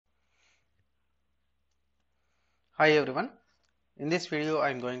Hi everyone. In this video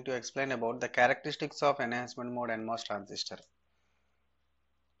I am going to explain about the characteristics of enhancement mode and MOS transistor.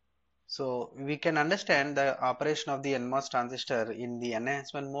 So we can understand the operation of the NMOS transistor in the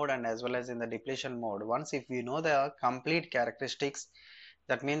enhancement mode and as well as in the depletion mode. Once if we know the complete characteristics,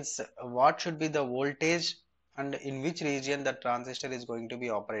 that means what should be the voltage and in which region the transistor is going to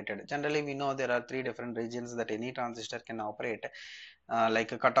be operated. Generally we know there are three different regions that any transistor can operate,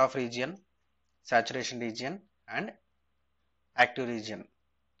 like a cutoff region, saturation region and active region.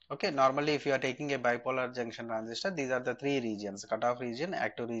 Okay, normally if you are taking a bipolar junction transistor, these are the three regions: cutoff region,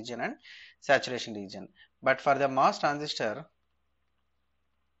 active region and saturation region. But for the MOS transistor,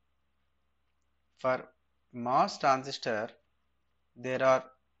 there are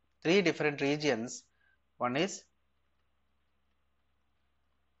three different regions. One is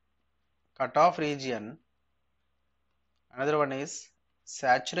cutoff region, another one is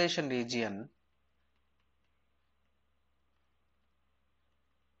saturation region,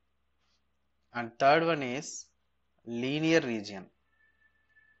 and third one is linear region.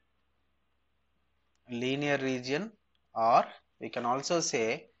 Linear region, or we can also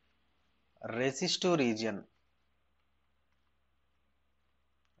say resistive region.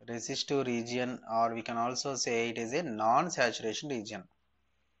 Resistive region, or we can also say it is a non-saturation region.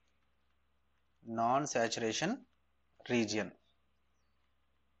 Non-saturation region.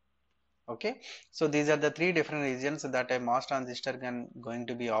 Okay, so these are the three different regions that a MOS transistor can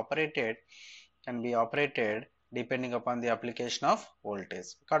be operated depending upon the application of voltage.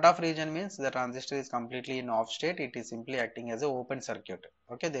 Cutoff region means the transistor is completely in off state, it is simply acting as an open circuit.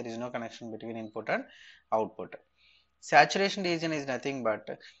 Okay, there is no connection between input and output. Saturation region is nothing but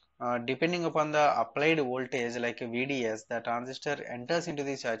depending upon the applied voltage like VDS, the transistor enters into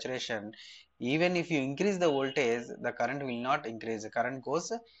the saturation. Even if you increase the voltage, the current will not increase. The current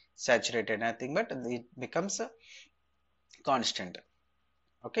goes saturated, nothing but it becomes constant.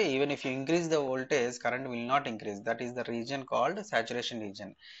 Okay, even if you increase the voltage, current will not increase. That is the region called saturation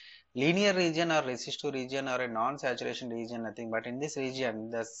region. Linear region or resistive region or a non-saturation region, nothing but in this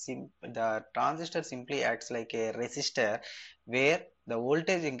region the transistor simply acts like a resistor where the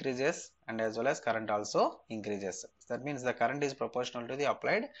voltage increases and as well as current also increases. That means the current is proportional to the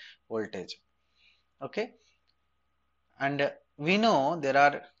applied voltage. Okay, and we know there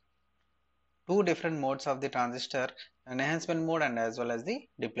are two different modes of the transistor: enhancement mode and as well as the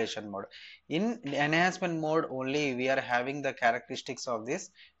depletion mode. In enhancement mode only we are having the characteristics of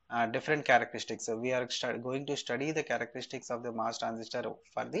this different characteristics. So we are going to study the characteristics of the MOS transistor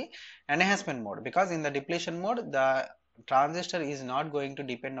for the enhancement mode, because in the depletion mode the transistor is not going to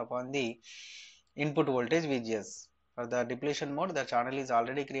depend upon the input voltage VGS. For the depletion mode the channel is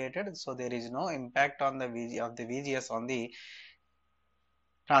already created, so there is no impact on the VGS on the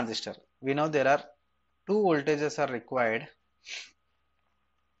transistor. We know there are two voltages are required.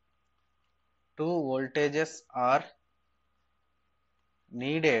 Two voltages are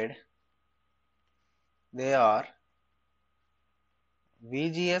needed. They are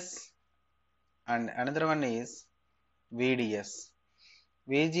VGS and another one is VDS.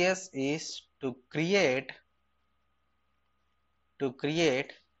 VGS is to create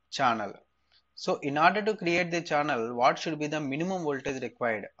channel. So in order to create the channel, what should be the minimum voltage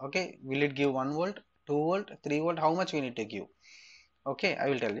required? Okay, will it give 1 volt, 2 volt, 3 volt? How much we need to give? Okay, I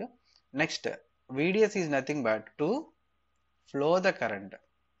will tell you. Next, VDS is nothing but to flow the current.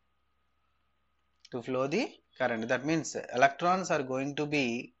 To flow the current. That means electrons are going to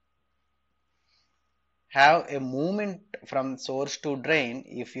be have a movement from source to drain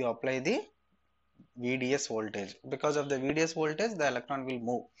if you apply the VDS voltage. Because of the VDS voltage, the electron will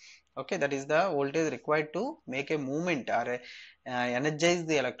move. Okay, that is the voltage required to make a movement or energize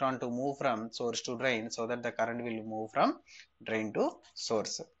the electron to move from source to drain, so that the current will move from drain to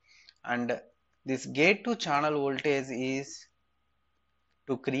source. And this gate to channel voltage is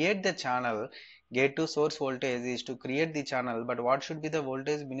to create the channel. Gate to source voltage is to create the channel, but what should be the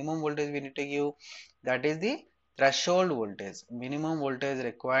voltage, minimum voltage we need to give? That is the threshold voltage. Minimum voltage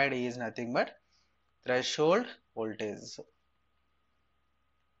required is nothing but threshold voltage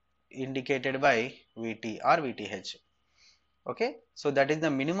indicated by Vt or Vth. Okay, so that is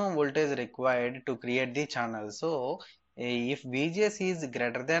the minimum voltage required to create the channel. So if Vgs is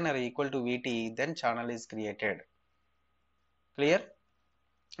greater than or equal to Vt, then channel is created. Clear?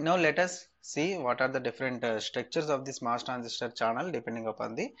 Now let us see what are the different structures of this MOS transistor channel depending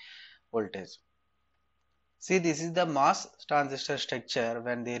upon the voltage. See, this is the MOS transistor structure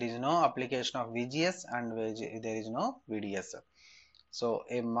when there is no application of VGS and there is no VDS. So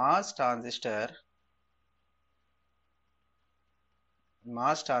a MOS transistor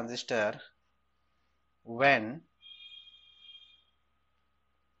when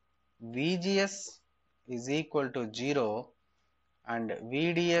VGS is equal to 0 and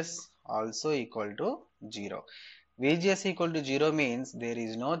VDS also equal to 0. VGS equal to 0 means there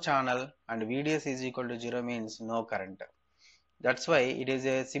is no channel, and VDS is equal to 0 means no current. That's why it is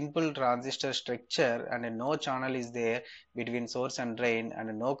a simple transistor structure, and no channel is there between source and drain,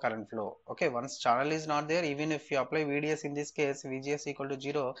 and no current flow. Okay, once channel is not there, even if you apply VDS, in this case VGS equal to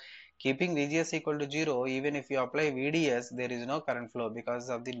 0, keeping VGS equal to 0, even if you apply VDS, there is no current flow because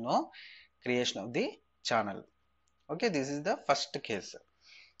of the no creation of the channel. Okay, this is the first case.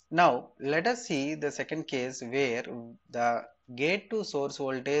 Now let us see the second case, where the gate to source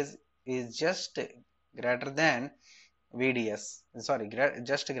voltage is just greater than VDS, sorry,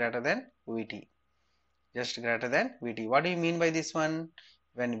 just greater than VT, just greater than VT. What do you mean by this one?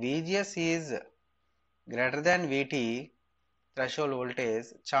 When VGS is greater than VT, threshold voltage,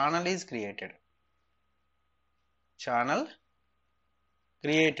 channel is created. Channel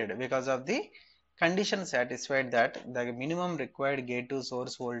created because of the condition satisfied that the minimum required gate to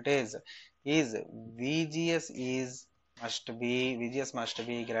source voltage is VGS must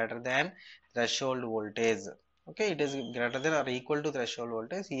be greater than threshold voltage. Okay, it is greater than or equal to threshold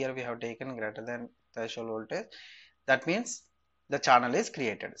voltage. Here we have taken greater than threshold voltage. That means the channel is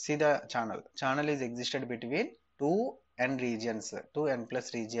created. See the channel. Channel is existed between two n regions, two n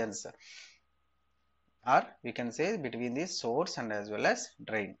plus regions, or we can say between the source and as well as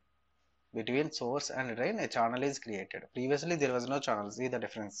drain. Between source and drain, a channel is created. Previously there was no channel. See the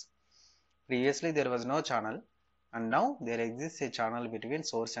difference. Previously there was no channel, and now there exists a channel between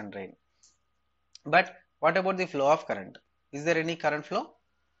source and drain. But what about the flow of current? Is there any current flow?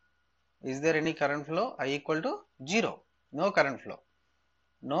 Is there any current flow? I equal to 0. No current flow.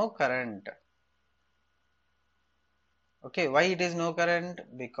 No current. Okay, why it is no current?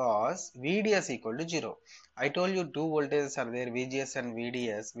 Because VDS equal to 0. I told you two voltages are there, VGS and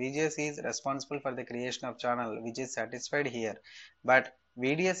VDS. VGS is responsible for the creation of channel, which is satisfied here. But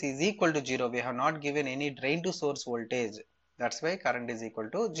VDS is equal to 0. We have not given any drain to source voltage. That's why current is equal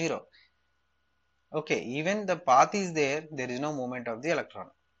to 0. Okay, even the path is there, there is no movement of the electron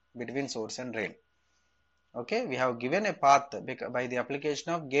between source and drain. Okay, we have given a path by the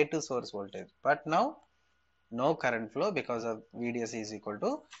application of gate to source voltage. But now no current flow because of VDS is equal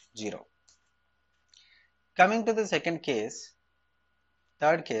to 0. Coming to the second case,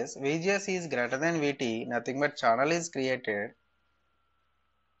 third case, VGS is greater than VT, nothing but channel is created.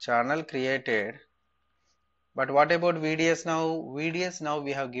 Channel created. But what about VDS now? VDS now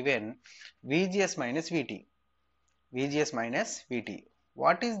we have given VGS minus VT. VGS minus VT.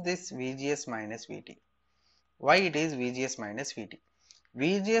 What is this VGS minus VT? Why it is VGS minus VT?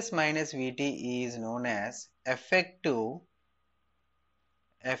 VGS minus VT is known as effective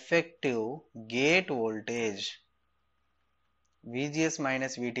gate voltage. VGS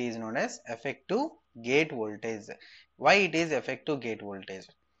minus VT is known as effective gate voltage. Why it is effective gate voltage?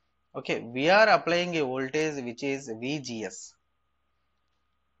 Okay, we are applying a voltage which is VGS.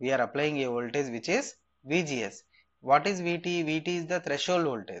 We are applying a voltage which is VGS. What is VT? VT is the threshold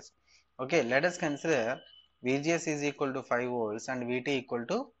voltage. Okay, let us consider VGS is equal to 5 volts and VT equal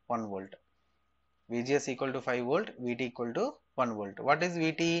to 1 volt. VGS equal to 5 volt, VT equal to 1 volt. What is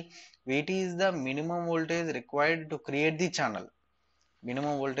VT? VT is the minimum voltage required to create the channel.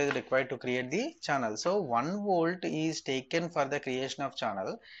 Minimum voltage required to create the channel. So 1 volt is taken for the creation of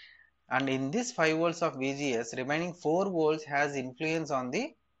channel, and in this 5 volts of VGS, remaining 4 volts has influence on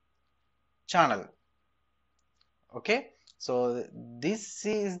the channel. Okay, so this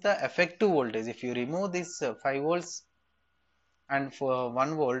is the effective voltage. If you remove this 5 volts and for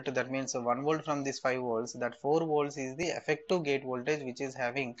 1 volt, that means 1 volt from this 5 volts, that 4 volts is the effective gate voltage, which is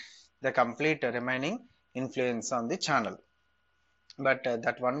having the complete remaining influence on the channel. But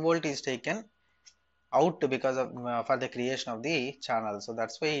that 1 volt is taken out because of for the creation of the channel. So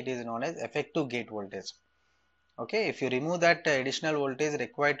that's why it is known as effective gate voltage. Okay, if you remove that additional voltage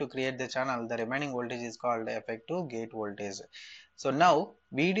required to create the channel, the remaining voltage is called effective gate voltage. So now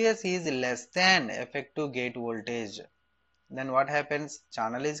VDS is less than effective gate voltage. Then what happens?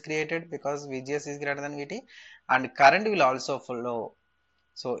 Channel is created because VGS is greater than VT, and current will also flow.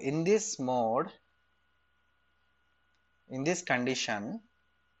 So in this mode, in this condition,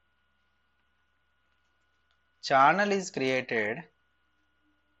 channel is created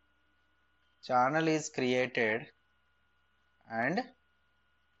and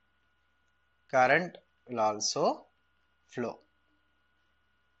current will also flow.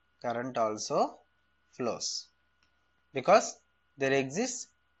 Current also flows because there exists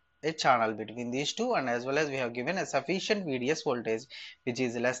a channel between these two, and as well as we have given a sufficient VDS voltage which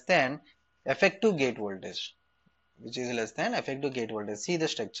is less than effective gate voltage. which is less than effective gate voltage. See the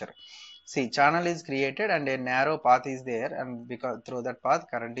structure. See, channel is created and a narrow path is there, and because through that path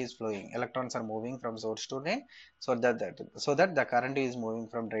current is flowing. Electrons are moving from source to drain, so that the current is moving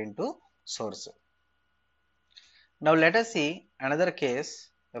from drain to source. Now let us see another case,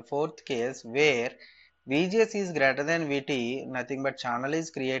 the fourth case, where VGS is greater than VT, nothing but channel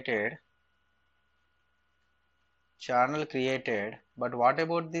created. But what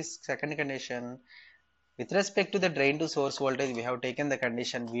about this second condition? With respect to the drain to source voltage, we have taken the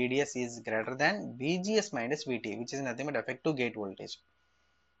condition VDS is greater than VGS minus VT, which is nothing but effective gate voltage.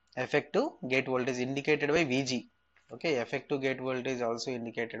 Effective gate voltage indicated by VG. Okay, effective gate voltage also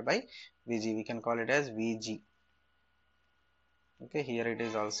indicated by VG. We can call it as VG. Okay, here it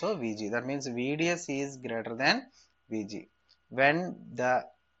is also VG. That means VDS is greater than VG. When the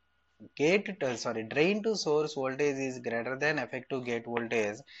drain to source voltage is greater than effective gate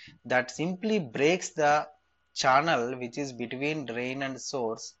voltage, that simply breaks the channel which is between drain and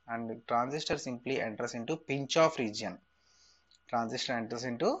source, and transistor simply enters into pinch off region. Transistor enters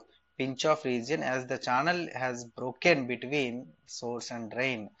into pinch off region as the channel has broken between source and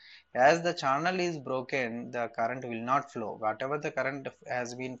drain. As the channel is broken, the current will not flow. Whatever the current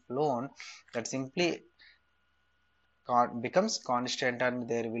has been flown, that simply becomes constant, and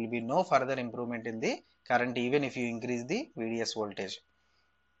there will be no further improvement in the current even if you increase the VDS voltage.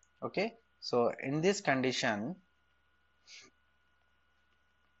 Okay, so in this condition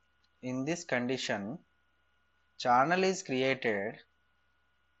channel is created,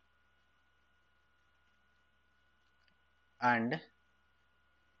 and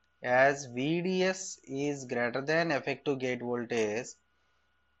as VDS is greater than effective gate voltage,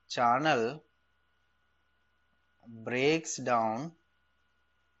 channel breaks down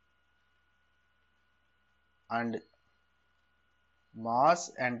and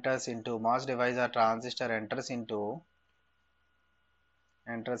MOS device or transistor enters into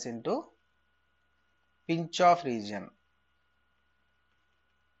pinch off region.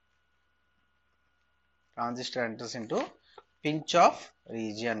 Transistor enters into pinch off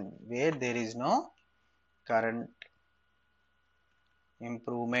region where there is no current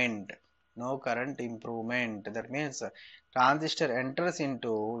improvement. That means transistor enters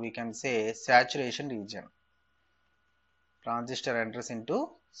into, we can say, saturation region.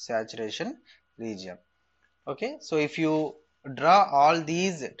 Okay, so if you draw all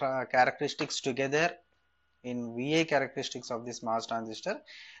these characteristics together in VA characteristics of this MOS transistor,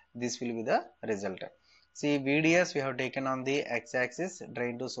 this will be the result. See, VDS we have taken on the x-axis,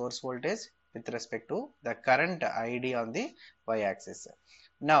 drain to source voltage, with respect to the current ID on the y-axis.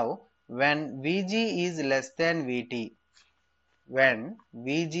 Now, when VG is less than VT, when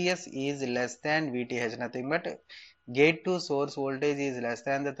VGS is less than VT, has nothing but gate to source voltage is less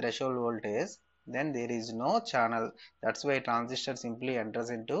than the threshold voltage, then there is no channel. That's why transistor simply enters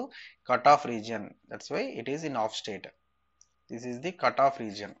into cutoff region. That's why it is in off state. This is the cutoff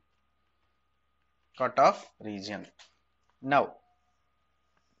region. Now,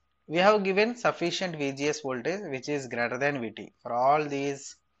 we have given sufficient VGS voltage which is greater than VT. For all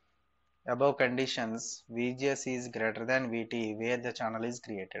these above conditions, VGS is greater than VT where the channel is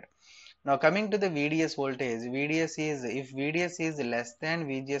created. Now coming to the VDS voltage, if VDS is less than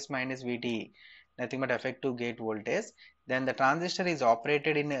VGS minus VT, nothing but effective gate voltage, then the transistor is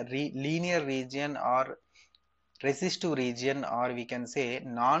operated in a linear region or resistive region, or we can say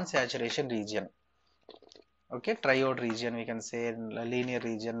non-saturation region. Okay, triode region, we can say linear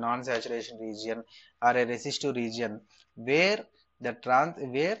region, non-saturation region, or a resistive region where the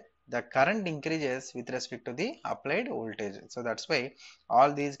current increases with respect to the applied voltage. So that's why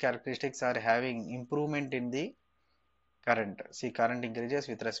all these characteristics are having improvement in the current. See, current increases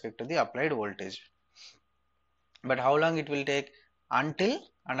with respect to the applied voltage. But how long it will take? Until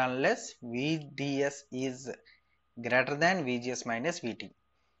and unless VDS is greater than VGS minus VT.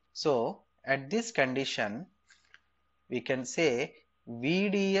 So at this condition, we can say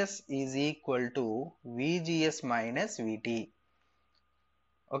VDS is equal to VGS minus VT.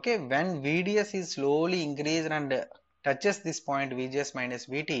 Okay, when VDS is slowly increased and touches this point VGS minus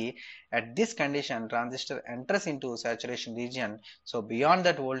VT, at this condition transistor enters into saturation region. So beyond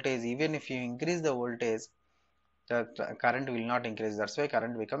that voltage, even if you increase the voltage, the current will not increase. That's why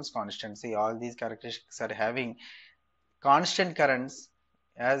current becomes constant. See, all these characteristics are having constant currents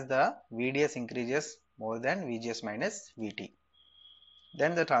as the VDS increases more than VGS minus VT.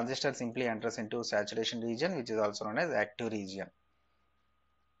 Then the transistor simply enters into saturation region, which is also known as active region.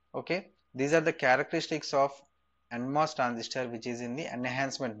 Okay, these are the characteristics of NMOS transistor which is in the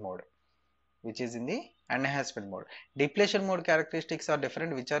enhancement mode. enhancement mode. Depletion mode characteristics are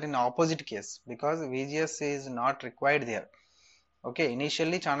different, which are in opposite case, because VGS is not required there. Okay,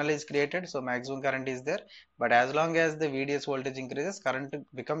 initially channel is created, so maximum current is there, but as long as the VDS voltage increases, current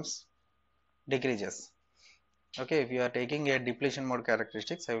becomes decreases. Okay, if you are taking a depletion mode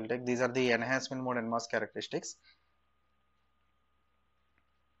characteristics, I will take, these are the enhancement mode and MOS characteristics.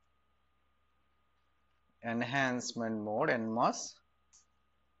 Enhancement mode NMOS,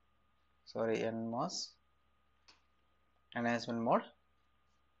 NMOS, enhancement mode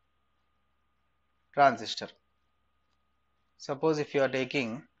transistor. Suppose if you are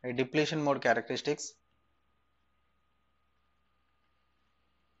taking a depletion mode characteristics,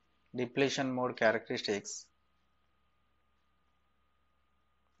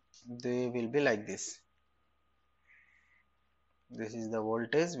 they will be like this. This is the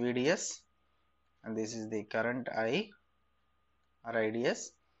voltage VDS and this is the current I or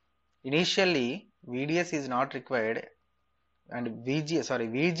IDS. Initially VDS is not required and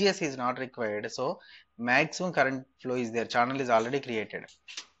VGS is not required, so maximum current flow is there, channel is already created.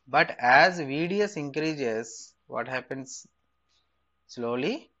 But as VDS increases, what happens?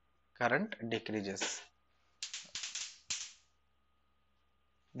 Slowly current decreases.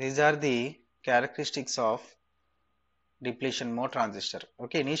 These are the characteristics of depletion mode transistor.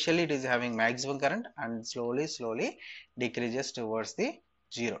 Okay, initially it is having maximum current and slowly decreases towards the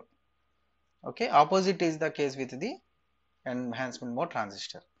zero. Okay, opposite is the case with the enhancement mode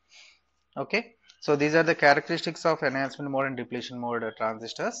transistor. Okay, so these are the characteristics of enhancement mode and depletion mode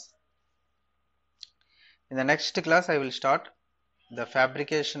transistors. In the next class I will start the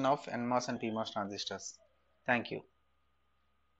fabrication of NMOS and PMOS transistors. Thank you.